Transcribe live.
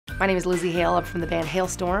My name is Lzzy Hale. I'm from the band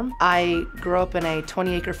Halestorm. I grew up in a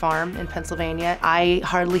 20-acre farm in Pennsylvania. I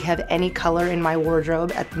hardly have any color in my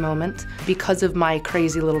wardrobe at the moment. Because of my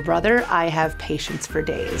crazy little brother, I have patience for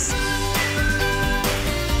days.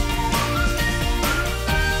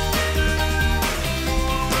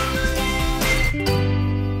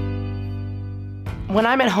 When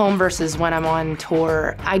I'm at home versus when I'm on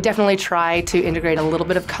tour, I definitely try to integrate a little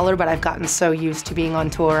bit of color, but I've gotten so used to being on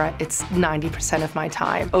tour, it's 90% of my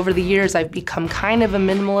time. Over the years, I've become kind of a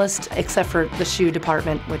minimalist, except for the shoe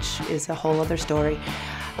department, which is a whole other story.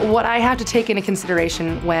 What I have to take into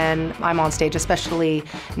consideration when I'm on stage, especially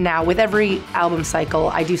now, with every album cycle,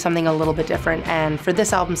 I do something a little bit different. And for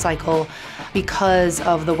this album cycle, because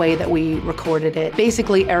of the way that we recorded it,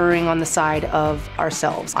 basically erring on the side of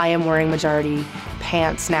ourselves. I am wearing majority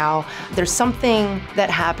pants now. There's something that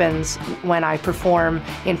happens when I perform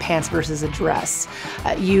in pants versus a dress.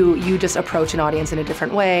 You just approach an audience in a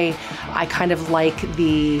different way. I kind of like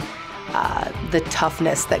the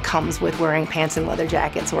toughness that comes with wearing pants and leather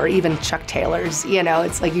jackets, or even Chuck Taylors. You know,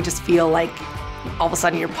 it's like you just feel like all of a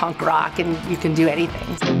sudden you're punk rock and you can do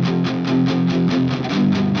anything.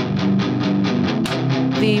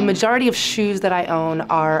 The majority of shoes that I own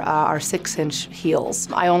are 6-inch heels.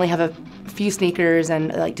 I only have a few sneakers,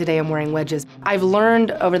 and like today I'm wearing wedges. I've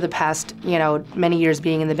learned over the past, many years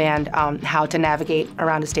being in the band, how to navigate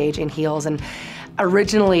around a stage in heels. And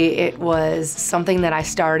originally it was something that I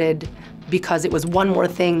started because it was one more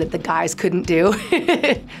thing that the guys couldn't do.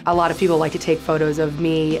 A lot of people like to take photos of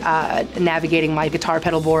me navigating my guitar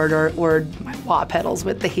pedal board or my wah pedals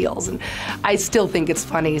with the heels, and I still think it's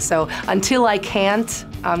funny. So until I can't,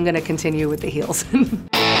 I'm gonna continue with the heels.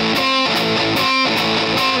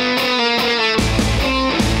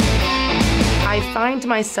 I find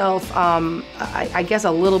myself, I guess,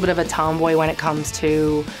 a little bit of a tomboy when it comes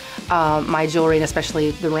to my jewelry, and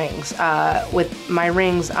especially the rings. With my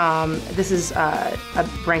rings, this is a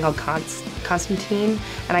brand called Constantine,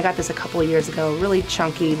 and I got this a couple of years ago. Really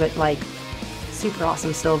chunky, but like super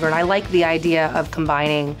awesome silver. And I like the idea of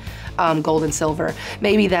combining gold and silver.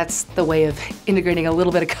 Maybe that's the way of integrating a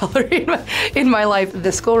little bit of color in my life.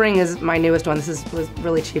 The skull ring is my newest one. This was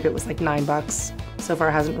really cheap. It was like $9. So far,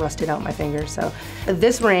 it hasn't rusted out my finger. So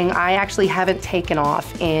this ring, I actually haven't taken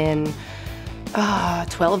off in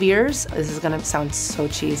 12 years. This is gonna sound so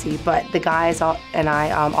cheesy, but the guys and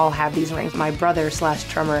I all have these rings. My brother /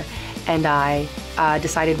 drummer and I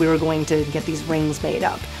decided we were going to get these rings made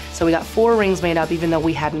up. So we got 4 rings made up, even though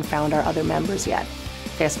we hadn't found our other members yet.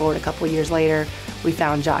 Fast forward a couple of years later, we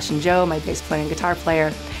found Josh and Joe, my bass player and guitar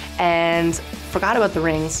player, and forgot about the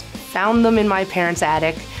rings, found them in my parents'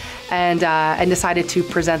 attic, and decided to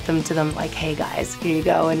present them to them like, hey guys, here you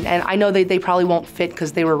go. And I know they probably won't fit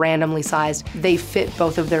because they were randomly sized. They fit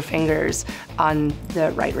both of their fingers on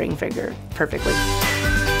the right ring finger perfectly.